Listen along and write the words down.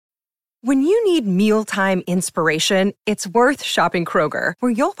When you need mealtime inspiration, it's worth shopping Kroger,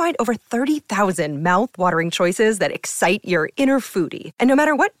 where you'll find over 30,000 mouth-watering choices that excite your inner foodie. And no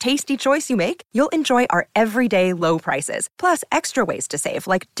matter what tasty choice you make, you'll enjoy our everyday low prices, plus extra ways to save,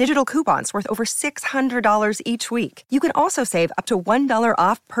 like digital coupons worth over $600 each week. You can also save up to $1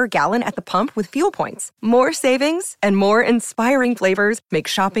 off per gallon at the pump with fuel points. More savings and more inspiring flavors make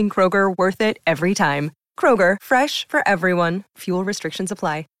shopping Kroger worth it every time. Kroger, fresh for everyone. Fuel restrictions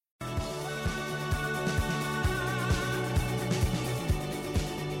apply.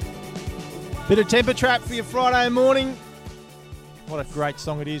 Bit of Temper Trap for your Friday morning. What a great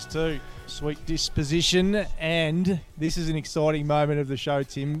song it is too. Sweet Disposition. And this is an exciting moment of the show,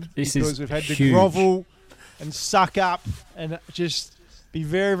 Tim. Because we've had to grovel and suck up and just be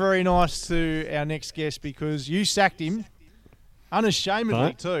very, very nice to our next guest because you sacked him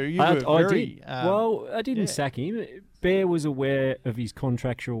unashamedly too. You were very... I didn't sack him. Bear was aware of his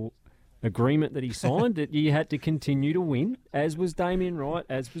contractual agreement that he signed that you had to continue to win, as was Damien Wright,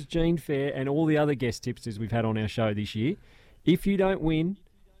 as was Gene Fair, and all the other guest tipsters we've had on our show this year. If you don't win,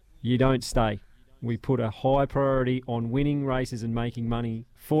 you don't stay. We put a high priority on winning races and making money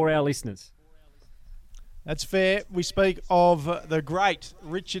for our listeners. That's fair. We speak of the great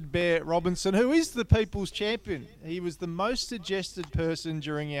Richard Bear Robinson, who is the People's Champion. He was the most suggested person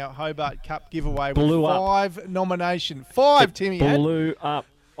during our Hobart Cup giveaway with five nominations. Five, Timmy. Blew up.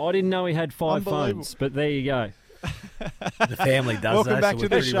 I didn't know he had 5 phones, but there you go. The family does. Welcome back to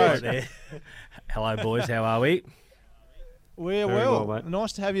the show. There. Hello, boys. How are we? We're well.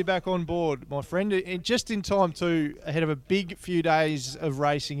 Nice to have you back on board, my friend. And just in time, too, ahead of a big few days of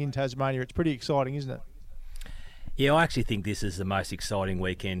racing in Tasmania. It's pretty exciting, isn't it? Yeah, I actually think this is the most exciting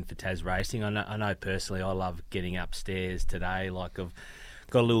weekend for Tas racing. I know personally I love getting upstairs today. Like I've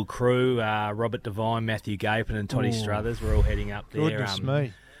got a little crew, Robert Devine, Matthew Gapin and Toddy Struthers. We're all heading up there. Goodness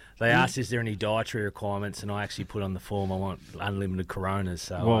me. They asked, is there any dietary requirements? And I actually put on the form, I want unlimited Coronas.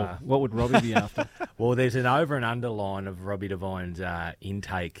 So, what would Robbie be after? Well, there's an over and under line of Robbie Devine's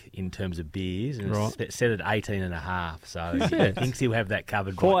intake in terms of beers. And it's set at 18.5. So he thinks he'll have that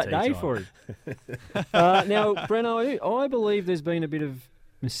covered by tea time. Quiet day for him. Now, Breno, I believe there's been a bit of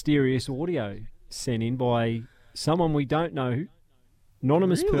mysterious audio sent in by someone we don't know.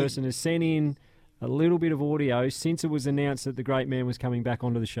 Anonymous person has sent in a little bit of audio since it was announced that the great man was coming back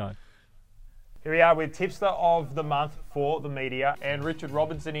onto the show. Here we are with tipster of the month for the media, and Richard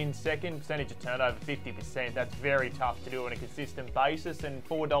Robinson in second, percentage of turnover 50%. That's very tough to do on a consistent basis, and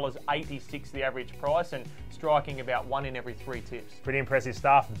 $4.86 the average price, and striking about 1 in every 3 tips. Pretty impressive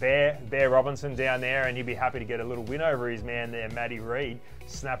stuff. Bear Robinson down there, and you'd be happy to get a little win over his man there, Matty Reid.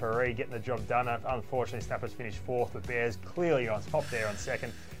 Snapper Reid getting the job done. Unfortunately, Snapper's finished 4th, but Bear's clearly on top there on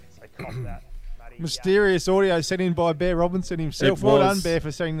second, so cop that. Mysterious audio sent in by Bear Robinson himself. Well done, Bear, for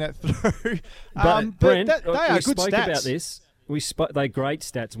sending that through. But Brent, they are good spoke stats. About this. They're great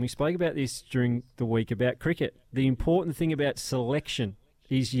stats, and we spoke about this during the week about cricket. The important thing about selection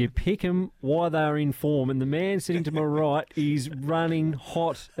is you pick them while they're in form, and the man sitting to my right is running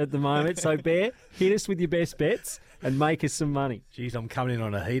hot at the moment. So, Bear, hit us with your best bets and make us some money. Geez, I'm coming in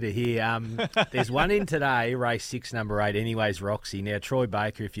on a heater here. There's one in today, race 6, number 8, Anyways Roxy. Now, Troy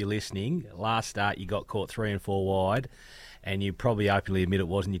Baker, if you're listening, last start you got caught 3 and 4 wide, and you probably openly admit it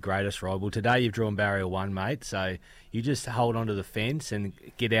wasn't your greatest ride. Well, today you've drawn barrier 1, mate, so you just hold onto the fence and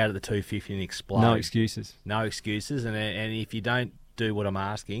get out of the 250 and explode. No excuses. No excuses, and if you don't do what I'm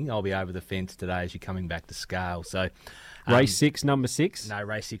asking, I'll be over the fence today as you're coming back to scale. So, race 6, number 6? No,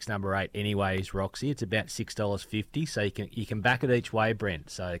 race 6, number 8, Anyways Roxy. It's about $6.50, so you can back it each way, Brent.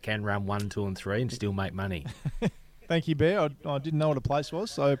 So it can run 1, 2 and 3 and still make money. Thank you, Bear. I didn't know what a place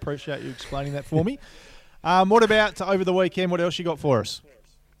was, so I appreciate you explaining that for me. What about over the weekend? What else you got for us?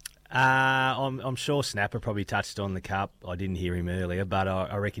 I'm sure Snapper probably touched on the Cup. I didn't hear him earlier, but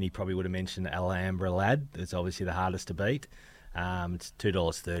I reckon he probably would have mentioned Alhambra Lad. It's obviously the hardest to beat. It's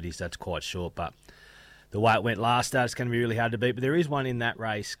 $2.30, so that's quite short, but the way it went last start, it's going to be really hard to beat. But there is one in that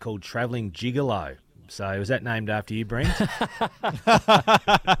race called Travelling Gigolo. So was that named after you, Brent?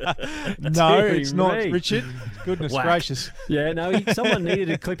 No, it's not, Richard. Goodness gracious. Yeah, no, someone needed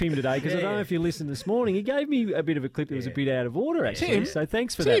to clip him today because I don't know if you listened this morning. He gave me a bit of a clip that was a bit out of order, actually. Tim, so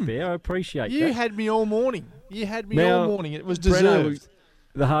thanks for that, Bear. I appreciate that. You had me all morning. All morning. It was deserved.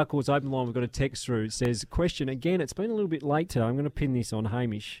 The Harcourts Open line, we've got a text through. It says, question, again, it's been a little bit late today. I'm going to pin this on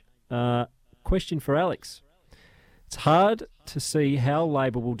Hamish. Question for Alex. It's hard to see how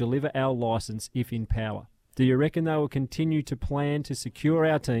Labor will deliver our licence if in power. Do you reckon they will continue to plan to secure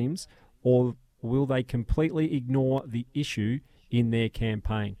our teams, or will they completely ignore the issue in their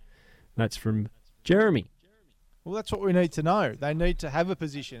campaign? That's from Jeremy. Well, that's what we need to know. They need to have a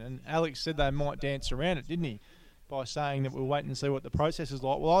position. And Alex said they might dance around it, didn't he? By saying that we'll wait and see what the process is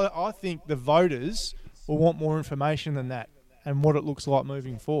like. Well, I think the voters will want more information than that and what it looks like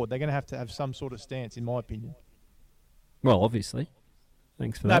moving forward. They're going to have some sort of stance, in my opinion. Well, obviously.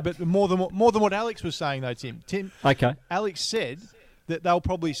 Thanks for that. No, but more than what Alex was saying, though, Tim. Okay. Alex said that they'll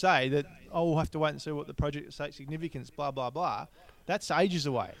probably say that, we'll have to wait and see what the project state significance, blah, blah, blah. That's ages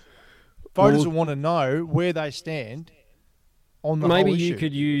away. Voters will want to know where they stand on the whole issue. Maybe you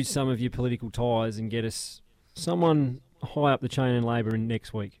could use some of your political ties and get us someone high up the chain in Labor in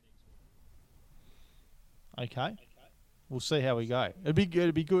next week. Okay. We'll see how we go. It'd be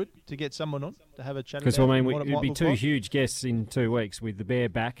good to get someone on to have a chat about it. Because, it'd be two huge guests in 2 weeks with the Bear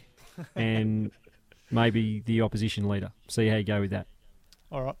back and maybe the opposition leader. See how you go with that.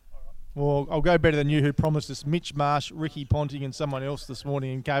 All right. Well, I'll go better than you, who promised us Mitch Marsh, Ricky Ponting and someone else this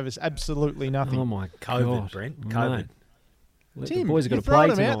morning and gave us absolutely nothing. Oh, my COVID, God. Brent. COVID. Tim, the boys have got to play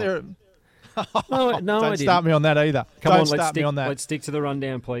tonight. Out there. No, Don't start me on that either. Come on, let's stick to the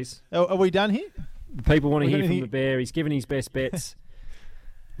rundown, please. Are we done here? People want to hear from the Bear. He's given his best bets.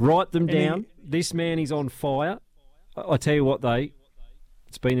 Write them down. This man is on fire. I tell you what, though,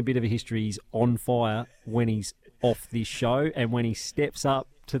 it's been a bit of a history. He's on fire when he's off this show, and when he steps up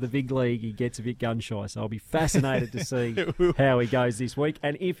to the big league, he gets a bit gun-shy. So I'll be fascinated to see how he goes this week,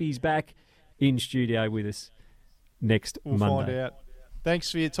 and if he's back in studio with us next Monday. We'll find out.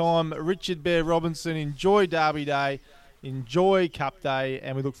 Thanks for your time, Richard Bear Robinson. Enjoy Derby Day, enjoy Cup Day,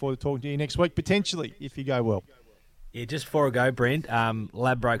 and we look forward to talking to you next week, potentially, if you go well. Yeah, just before I go, Brent,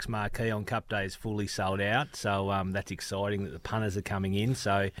 Ladbrokes Marquee on Cup Day is fully sold out, so that's exciting that the punters are coming in.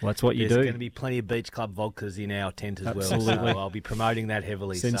 So that's what you do. There's going to be plenty of Beach Club vodkas in our tent as Absolutely. well, so I'll be promoting that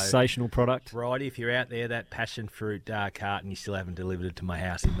heavily. Sensational product. Right, if you're out there, that passion fruit carton, you still haven't delivered it to my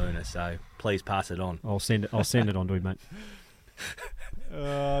house in Moona, so please pass it on. I'll send it on to him, mate.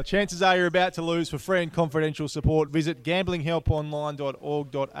 Chances are you're about to lose. For free and confidential support, visit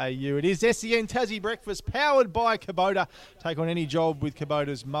gamblinghelponline.org.au. It is SEN Tassie Breakfast, powered by Kubota. Take on any job with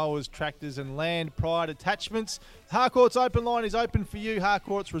Kubota's mowers, tractors and land pride attachments. Harcourt's open line is open for you.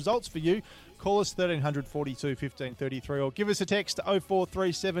 Harcourt's results for you. Call us 1300 42 15 33 or give us a text to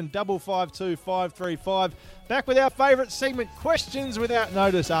 0437 552 535. Back with our favourite segment, Questions Without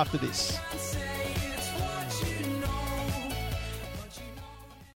Notice, after this.